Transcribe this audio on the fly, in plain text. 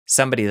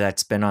somebody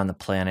that's been on the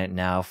planet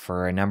now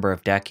for a number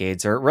of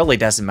decades, or it really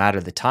doesn't matter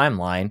the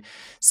timeline,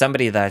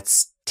 somebody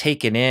that's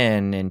taken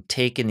in and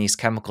taken these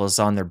chemicals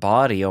on their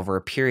body over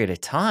a period of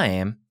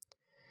time,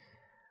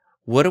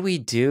 what do we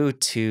do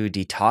to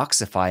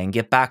detoxify and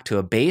get back to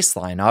a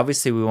baseline?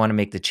 Obviously, we want to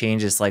make the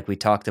changes like we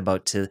talked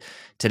about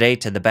today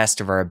to the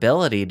best of our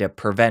ability to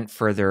prevent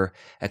further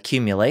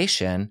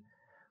accumulation.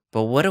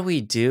 But what do we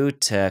do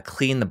to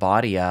clean the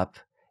body up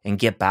and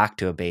get back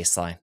to a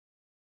baseline?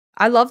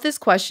 I love this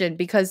question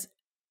because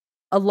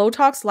a low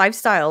tox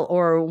lifestyle,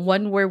 or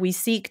one where we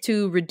seek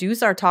to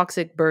reduce our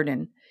toxic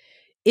burden,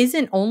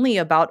 isn't only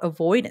about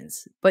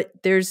avoidance, but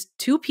there's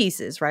two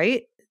pieces,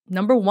 right?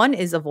 Number one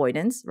is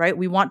avoidance, right?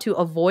 We want to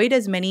avoid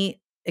as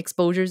many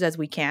exposures as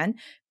we can,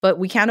 but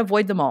we can't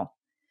avoid them all.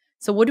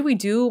 So what do we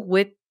do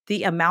with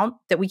the amount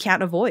that we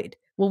can't avoid?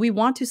 Well, we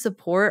want to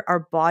support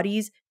our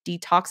body's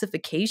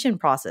detoxification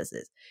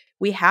processes.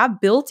 We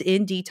have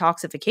built-in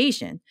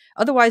detoxification.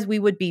 Otherwise, we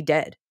would be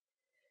dead.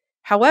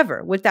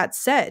 However, with that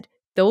said,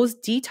 those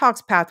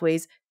detox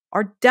pathways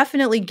are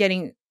definitely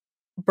getting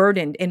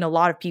burdened in a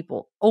lot of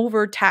people,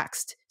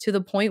 overtaxed to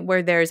the point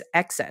where there's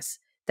excess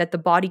that the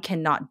body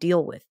cannot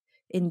deal with.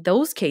 In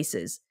those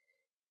cases,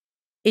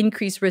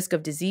 increased risk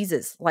of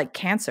diseases like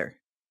cancer,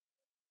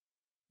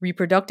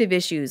 reproductive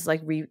issues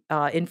like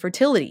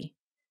infertility,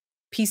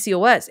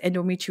 PCOS,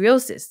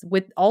 endometriosis,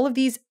 with all of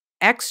these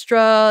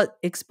extra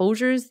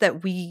exposures that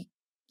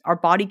our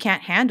body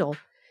can't handle,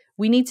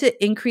 we need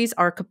to increase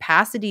our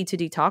capacity to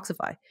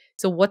detoxify.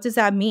 So what does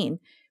that mean?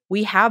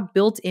 We have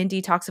built-in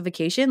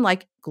detoxification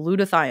like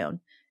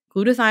glutathione.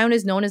 Glutathione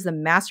is known as the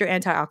master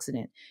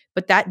antioxidant,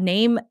 but that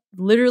name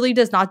literally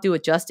does not do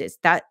it justice.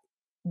 That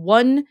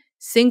one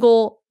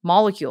single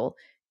molecule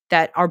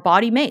that our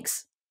body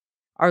makes,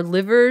 our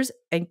livers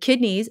and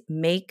kidneys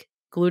make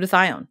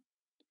glutathione.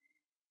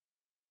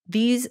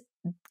 These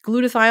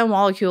glutathione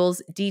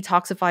molecules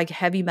detoxify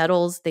heavy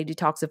metals, they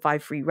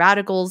detoxify free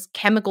radicals,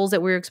 chemicals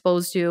that we're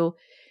exposed to,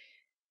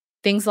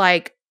 things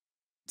like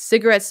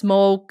cigarette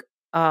smoke,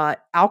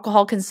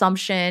 alcohol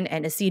consumption,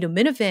 and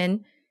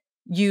acetaminophen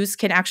use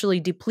can actually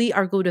deplete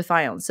our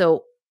glutathione.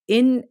 So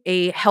in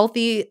a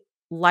healthy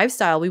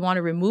lifestyle, we want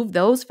to remove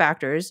those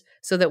factors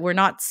so that we're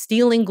not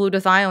stealing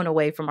glutathione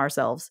away from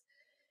ourselves.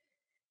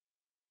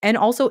 And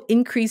also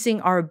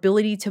increasing our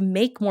ability to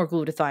make more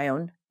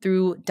glutathione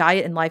through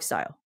diet and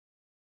lifestyle.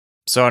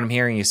 So what I'm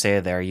hearing you say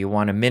there, you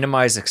want to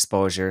minimize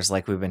exposures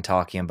like we've been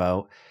talking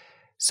about,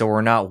 so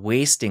we're not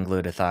wasting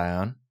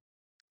glutathione.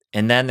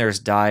 And then there's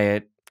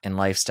diet and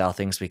lifestyle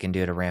things we can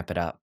do to ramp it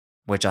up,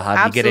 which I'll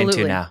have you get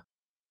into now.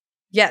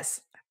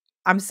 Yes.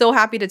 I'm so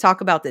happy to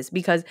talk about this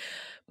because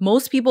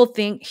most people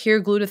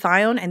hear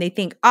glutathione and they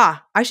think,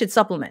 I should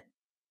supplement.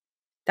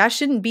 That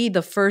shouldn't be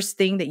the first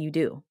thing that you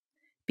do,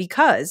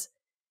 because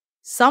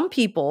some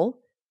people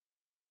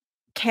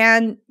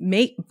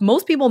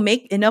most people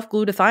make enough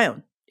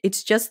glutathione.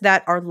 It's just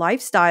that our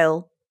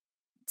lifestyle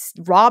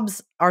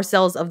robs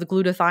ourselves of the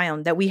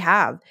glutathione that we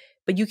have,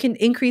 but you can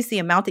increase the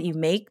amount that you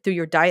make through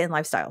your diet and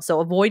lifestyle.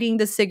 So avoiding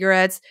the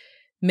cigarettes,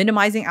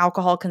 minimizing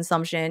alcohol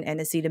consumption and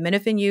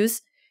acetaminophen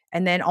use,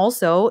 and then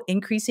also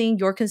increasing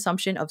your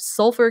consumption of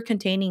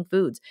sulfur-containing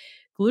foods.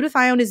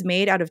 Glutathione is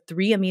made out of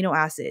 3 amino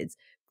acids: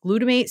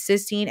 glutamate,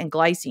 cysteine, and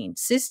glycine.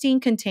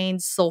 Cysteine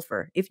contains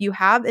sulfur. If you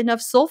have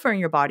enough sulfur in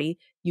your body,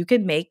 you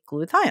can make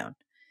glutathione.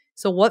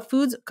 So what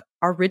foods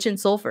are rich in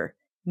sulfur?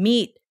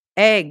 Meat,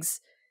 eggs,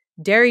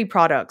 dairy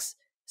products,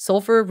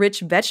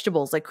 sulfur-rich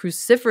vegetables like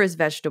cruciferous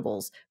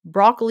vegetables,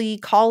 broccoli,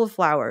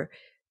 cauliflower,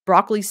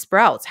 broccoli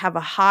sprouts have a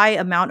high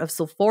amount of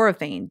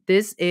sulforaphane.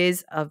 This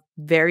is a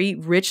very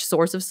rich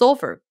source of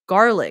sulfur.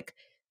 Garlic,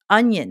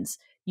 onions.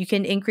 You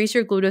can increase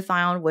your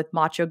glutathione with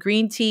matcha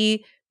green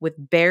tea, with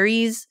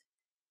berries.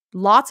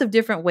 Lots of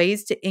different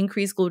ways to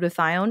increase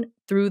glutathione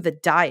through the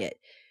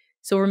diet.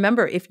 So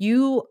remember, if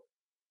you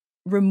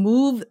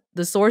remove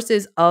the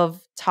sources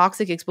of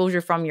toxic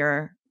exposure from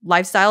your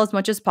lifestyle as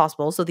much as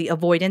possible, so the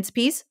avoidance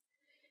piece,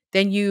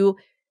 then you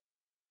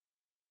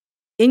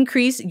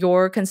increase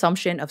your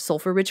consumption of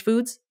sulfur-rich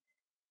foods,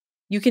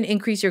 you can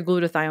increase your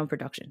glutathione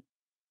production.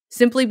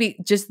 Simply be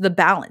just the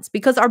balance,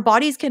 because our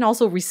bodies can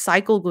also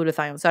recycle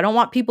glutathione. So I don't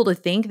want people to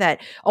think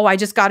that, I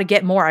just got to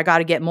get more. I got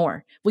to get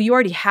more. Well, you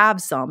already have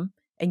some,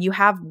 and you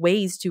have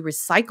ways to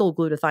recycle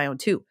glutathione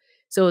too.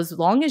 So as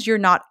long as you're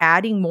not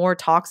adding more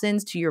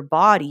toxins to your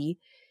body,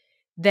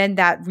 then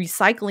that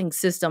recycling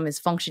system is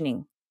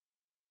functioning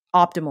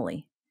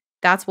optimally.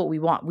 That's what we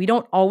want. We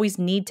don't always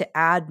need to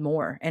add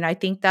more. And I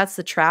think that's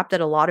the trap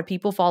that a lot of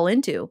people fall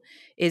into,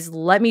 is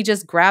let me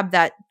just grab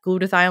that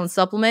glutathione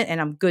supplement and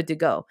I'm good to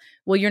go.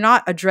 Well, you're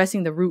not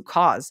addressing the root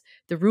cause.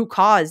 The root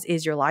cause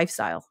is your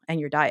lifestyle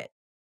and your diet.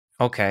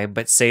 Okay,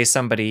 but say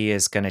somebody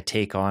is going to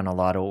take on a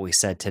lot of what we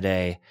said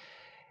today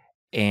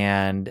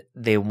and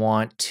they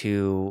want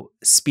to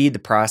speed the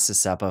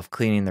process up of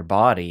cleaning their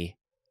body.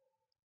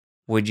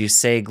 Would you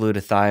say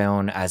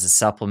glutathione as a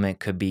supplement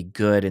could be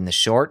good in the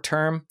short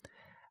term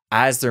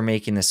as they're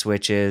making the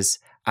switches,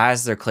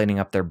 as they're cleaning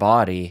up their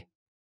body?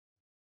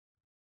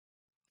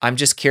 I'm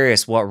just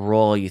curious what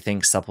role you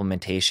think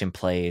supplementation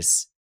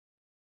plays,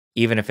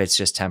 even if it's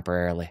just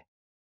temporarily.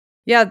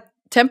 Yeah,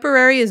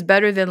 temporary is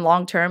better than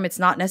long term. It's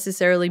not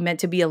necessarily meant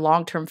to be a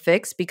long term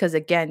fix because,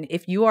 again,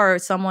 if you are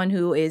someone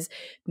who is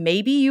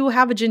maybe you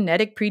have a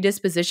genetic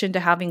predisposition to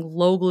having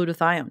low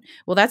glutathione,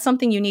 well, that's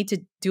something you need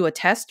to do a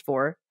test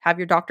for. Have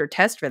your doctor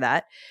test for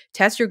that,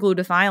 test your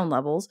glutathione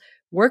levels,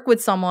 work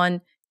with someone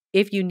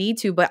if you need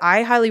to. But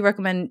I highly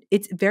recommend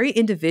it's very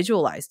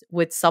individualized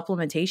with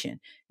supplementation.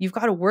 You've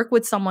got to work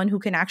with someone who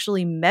can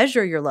actually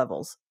measure your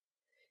levels.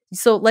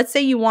 So let's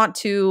say you want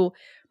to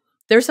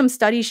there's some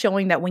studies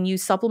showing that when you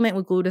supplement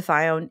with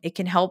glutathione, it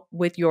can help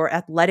with your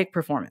athletic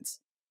performance,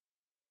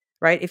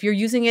 right? If you're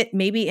using it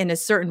maybe in a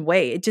certain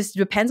way, it just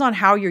depends on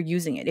how you're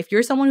using it. If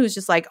you're someone who's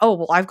just like, oh,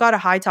 well, I've got a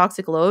high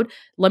toxic load,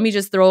 let me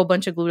just throw a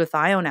bunch of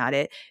glutathione at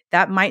it,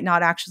 that might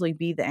not actually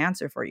be the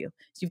answer for you.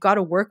 So you've got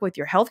to work with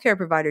your healthcare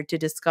provider to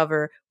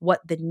discover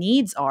what the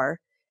needs are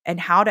and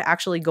how to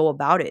actually go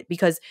about it.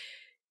 Because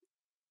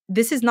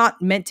this is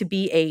not meant to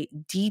be a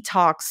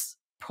detox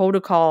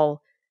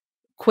protocol,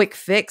 quick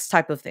fix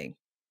type of thing.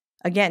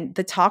 Again,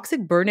 the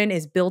toxic burden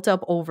is built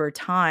up over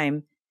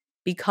time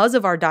because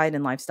of our diet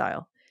and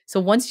lifestyle.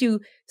 So once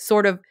you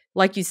sort of,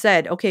 like you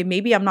said, okay,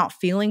 maybe I'm not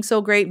feeling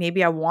so great.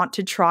 Maybe I want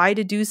to try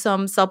to do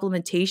some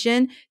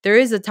supplementation. There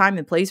is a time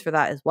and place for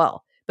that as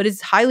well, but it's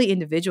highly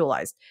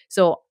individualized.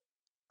 So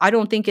I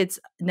don't think it's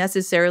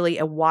necessarily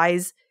a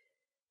wise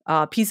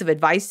piece of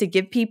advice to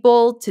give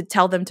people to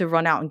tell them to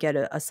run out and get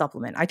a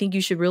supplement. I think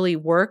you should really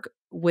work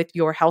with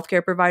your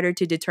healthcare provider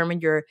to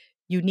determine your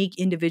unique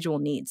individual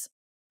needs.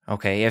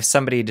 Okay, if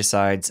somebody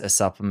decides a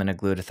supplement of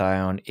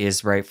glutathione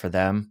is right for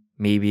them,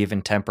 maybe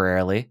even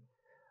temporarily,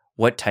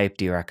 what type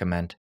do you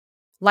recommend?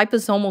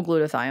 Liposomal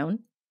glutathione.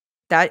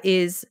 That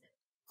is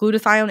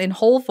glutathione in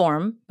whole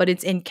form, but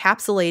it's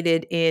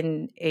encapsulated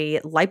in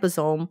a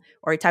liposome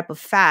or a type of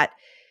fat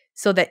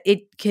so that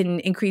it can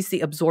increase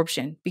the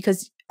absorption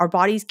because our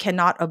bodies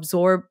cannot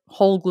absorb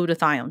whole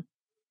glutathione.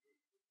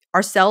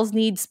 Our cells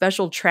need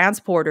special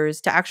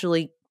transporters to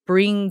actually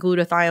bring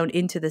glutathione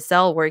into the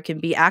cell where it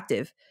can be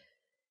active.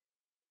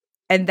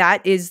 And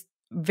that is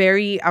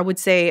very, I would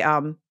say,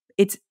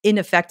 it's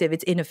ineffective,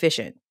 it's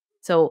inefficient.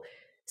 So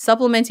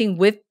supplementing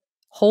with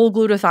whole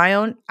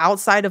glutathione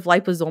outside of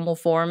liposomal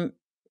form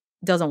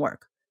doesn't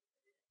work.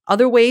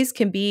 Other ways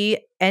can be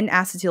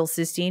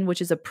N-acetylcysteine,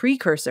 which is a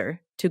precursor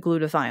to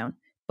glutathione.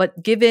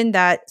 But given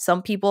that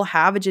some people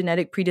have a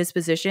genetic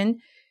predisposition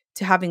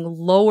to having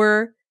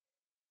lower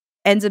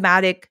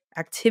enzymatic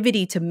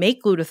activity to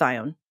make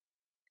glutathione,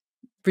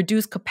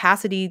 reduced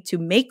capacity to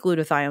make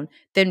glutathione,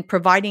 then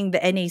providing the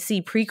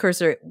NAC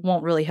precursor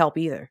won't really help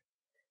either.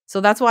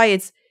 So that's why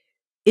it's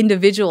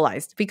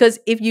individualized. Because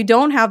if you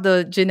don't have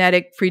the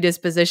genetic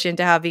predisposition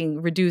to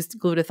having reduced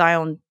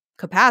glutathione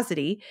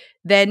capacity,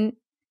 then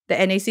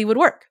the NAC would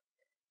work.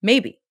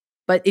 Maybe.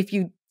 But if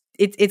you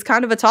it's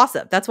kind of a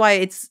toss-up. That's why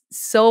it's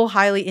so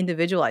highly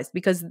individualized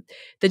because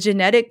the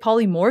genetic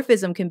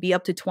polymorphism can be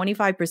up to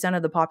 25%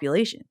 of the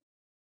population.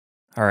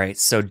 All right,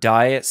 so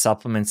diet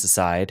supplements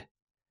aside,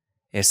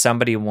 if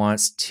somebody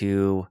wants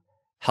to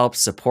help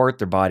support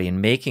their body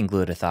in making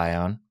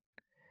glutathione,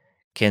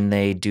 can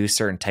they do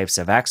certain types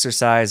of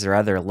exercise or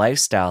other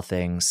lifestyle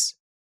things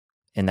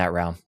in that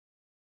realm?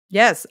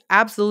 Yes,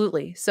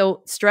 absolutely.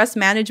 So stress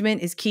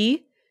management is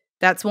key.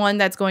 That's one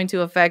that's going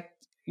to affect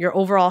your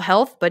overall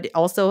health, but it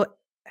also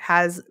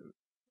has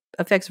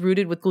effects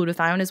rooted with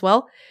glutathione as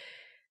well.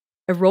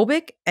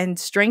 Aerobic and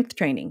strength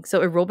training.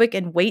 So aerobic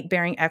and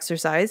weight-bearing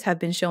exercise have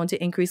been shown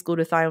to increase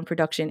glutathione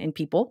production in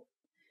people,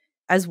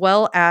 as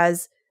well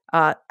as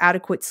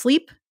adequate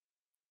sleep.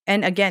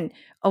 And again,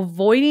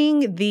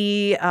 avoiding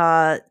the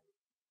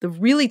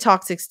really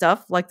toxic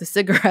stuff like the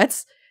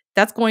cigarettes,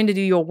 that's going to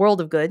do you a world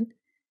of good,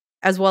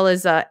 as well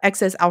as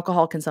excess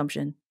alcohol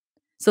consumption.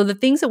 So the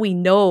things that we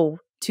know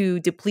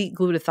to deplete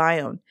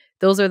glutathione,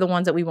 those are the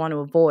ones that we want to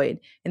avoid.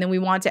 And then we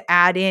want to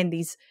add in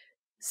these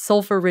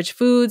sulfur-rich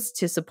foods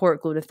to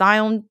support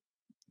glutathione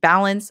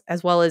balance,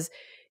 as well as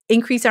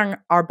increase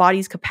our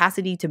body's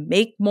capacity to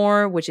make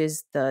more, which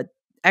is the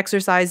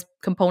exercise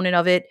component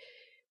of it.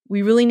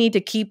 We really need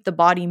to keep the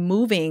body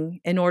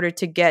moving in order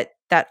to get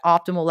that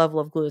optimal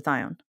level of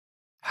glutathione.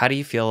 How do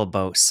you feel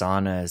about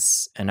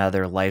saunas and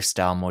other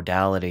lifestyle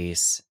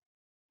modalities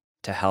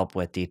to help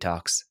with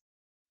detox?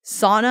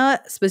 Sauna,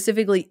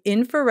 specifically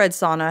infrared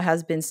sauna,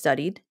 has been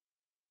studied.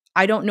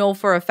 I don't know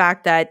for a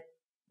fact that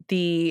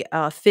the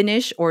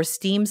Finnish or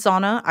steam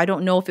sauna, I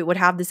don't know if it would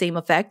have the same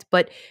effect,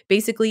 but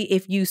basically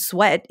if you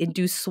sweat,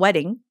 induce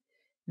sweating,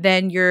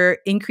 then you're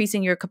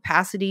increasing your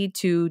capacity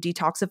to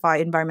detoxify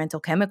environmental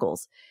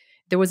chemicals.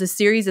 There was a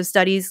series of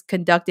studies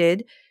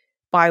conducted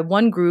by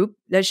one group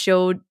that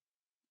showed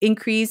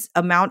increased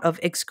amount of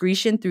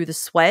excretion through the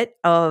sweat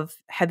of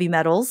heavy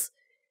metals,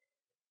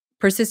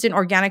 persistent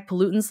organic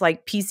pollutants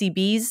like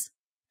PCBs,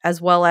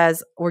 as well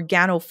as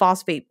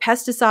organophosphate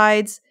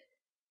pesticides,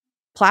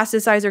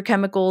 plasticizer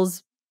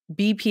chemicals,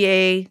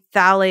 BPA,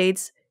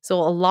 phthalates. So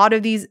a lot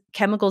of these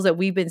chemicals that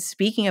we've been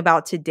speaking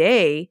about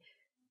today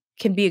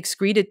can be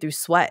excreted through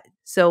sweat.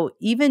 So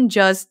even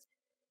just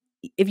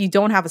if you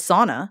don't have a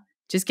sauna,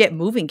 just get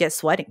moving, get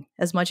sweating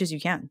as much as you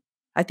can.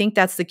 I think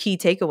that's the key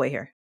takeaway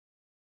here.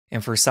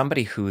 And for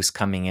somebody who's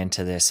coming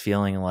into this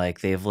feeling like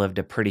they've lived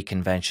a pretty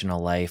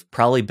conventional life,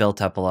 probably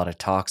built up a lot of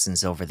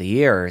toxins over the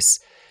years,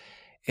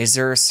 is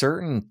there a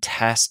certain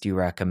test you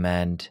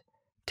recommend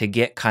to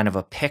get kind of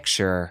a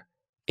picture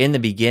in the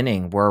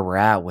beginning where we're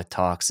at with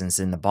toxins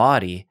in the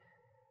body?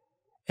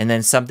 And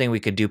then something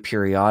we could do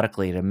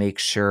periodically to make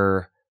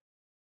sure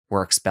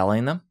we're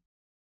expelling them?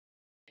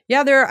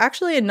 Yeah, there are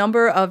actually a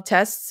number of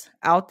tests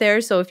out there.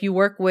 So if you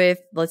work with,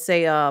 let's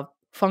say, a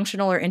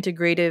functional or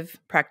integrative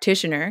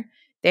practitioner,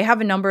 they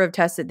have a number of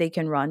tests that they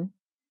can run.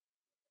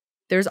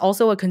 There's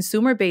also a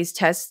consumer-based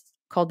test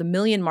called the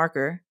Million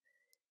Marker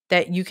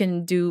that you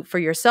can do for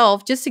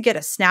yourself just to get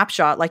a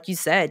snapshot. Like you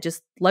said,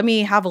 just let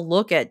me have a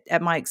look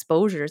at my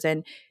exposures.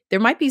 And there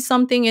might be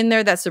something in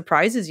there that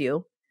surprises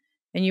you.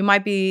 And you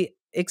might be,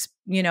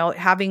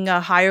 having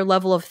a higher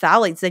level of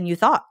phthalates than you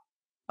thought.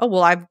 Oh,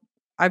 well,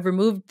 I've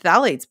removed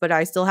phthalates, but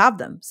I still have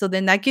them. So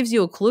then that gives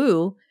you a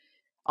clue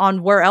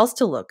on where else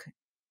to look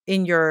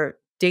in your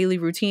daily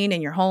routine,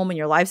 in your home, in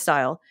your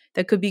lifestyle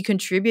that could be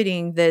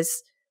contributing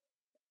this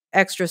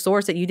extra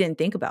source that you didn't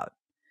think about.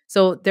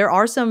 So there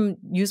are some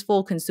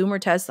useful consumer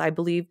tests, I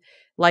believe,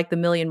 like the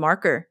Million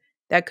Marker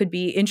that could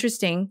be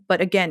interesting. But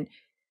again,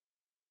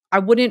 I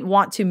wouldn't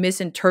want to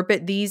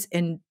misinterpret these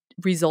in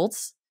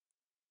results,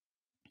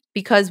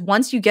 because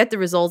once you get the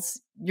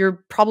results,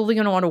 you're probably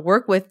going to want to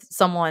work with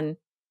someone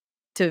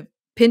to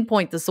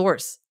pinpoint the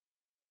source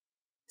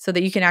so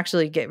that you can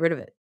actually get rid of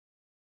it.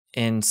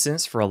 And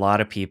since for a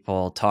lot of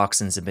people,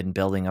 toxins have been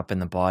building up in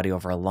the body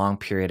over a long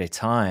period of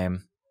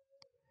time,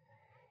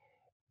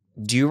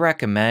 do you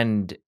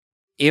recommend,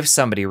 if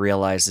somebody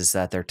realizes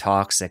that they're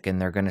toxic and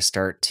they're going to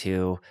start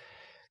to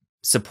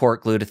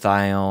support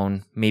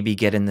glutathione, maybe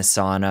get in the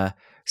sauna,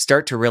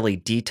 start to really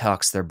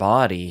detox their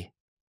body,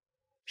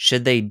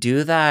 should they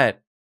do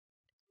that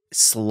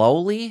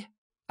slowly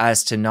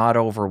as to not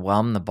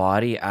overwhelm the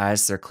body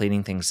as they're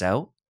cleaning things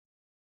out?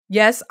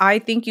 Yes, I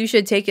think you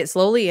should take it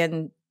slowly.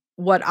 And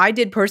what I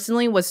did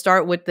personally was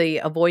start with the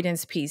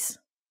avoidance piece.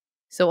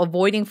 So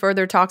avoiding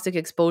further toxic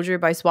exposure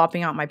by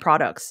swapping out my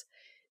products.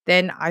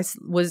 Then I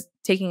was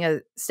taking a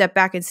step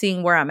back and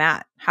seeing where I'm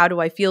at. How do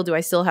I feel? Do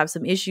I still have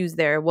some issues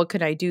there? What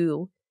could I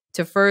do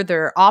to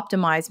further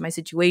optimize my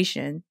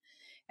situation?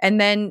 And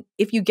then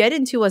if you get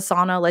into a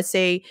sauna, let's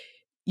say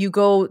you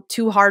go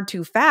too hard,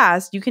 too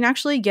fast, you can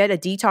actually get a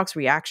detox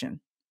reaction.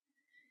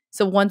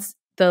 So once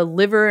the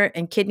liver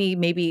and kidney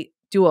maybe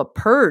do a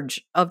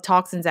purge of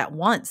toxins at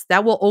once,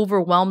 that will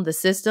overwhelm the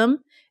system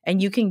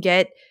and you can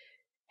get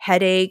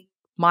headache,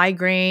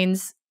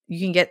 migraines, you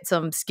can get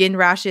some skin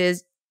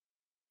rashes.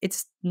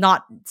 It's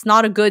not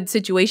a good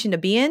situation to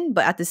be in,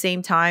 but at the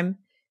same time,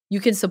 you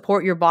can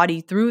support your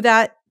body through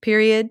that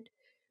period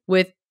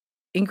with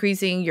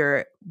increasing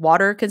your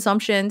water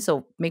consumption.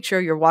 So make sure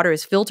your water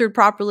is filtered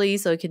properly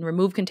so it can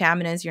remove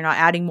contaminants. You're not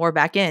adding more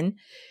back in.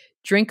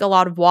 Drink a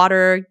lot of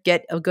water,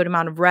 get a good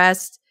amount of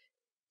rest.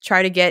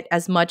 Try to get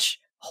as much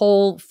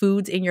whole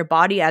foods in your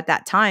body at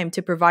that time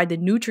to provide the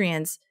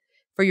nutrients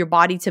for your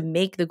body to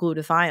make the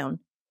glutathione.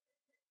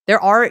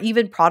 There are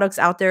even products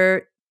out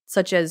there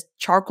such as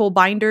charcoal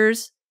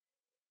binders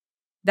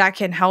that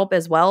can help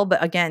as well.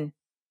 But again,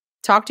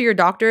 talk to your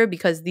doctor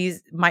because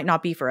these might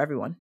not be for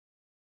everyone.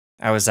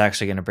 I was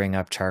actually going to bring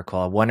up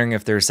charcoal. I'm wondering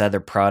if there's other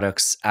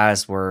products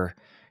as we're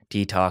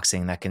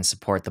detoxing that can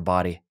support the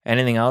body.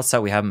 Anything else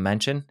that we haven't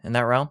mentioned in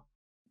that realm?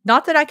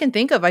 Not that I can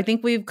think of. I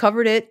think we've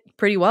covered it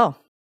pretty well.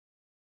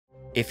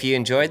 If you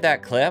enjoyed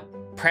that clip,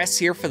 press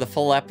here for the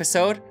full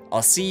episode.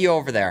 I'll see you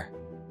over there.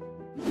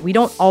 We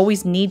don't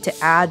always need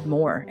to add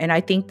more. And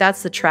I think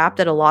that's the trap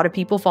that a lot of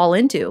people fall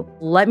into.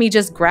 Let me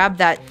just grab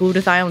that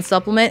glutathione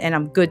supplement and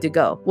I'm good to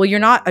go. Well, you're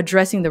not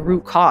addressing the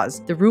root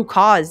cause. The root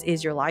cause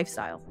is your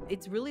lifestyle.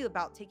 It's really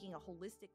about taking a holistic